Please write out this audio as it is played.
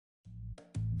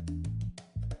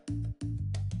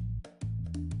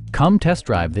Come test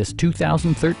drive this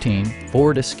 2013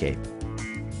 Ford Escape.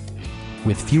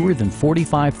 With fewer than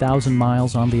 45,000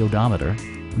 miles on the odometer,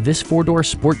 this four-door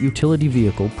sport utility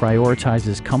vehicle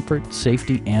prioritizes comfort,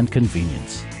 safety, and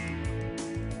convenience.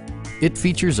 It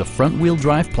features a front-wheel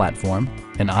drive platform,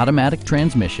 an automatic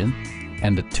transmission,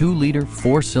 and a 2-liter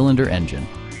 4-cylinder engine.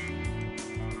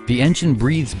 The engine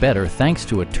breathes better thanks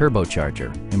to a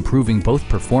turbocharger, improving both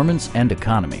performance and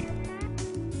economy.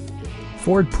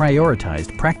 Ford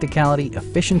prioritized practicality,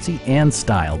 efficiency, and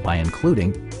style by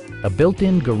including a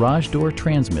built-in garage door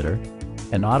transmitter,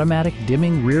 an automatic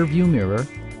dimming rear-view mirror,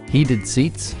 heated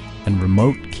seats, and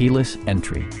remote keyless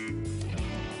entry.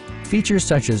 Features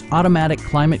such as automatic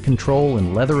climate control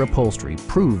and leather upholstery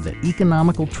prove that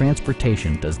economical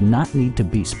transportation does not need to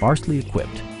be sparsely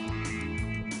equipped.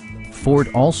 Ford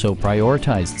also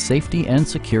prioritized safety and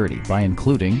security by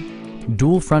including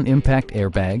dual front impact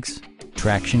airbags,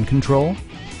 traction control,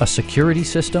 a security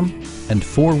system, and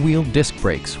 4-wheel disc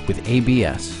brakes with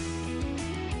ABS.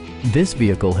 This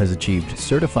vehicle has achieved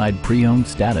certified pre-owned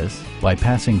status by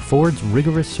passing Ford's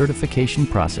rigorous certification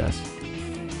process.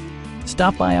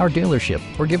 Stop by our dealership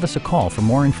or give us a call for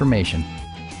more information.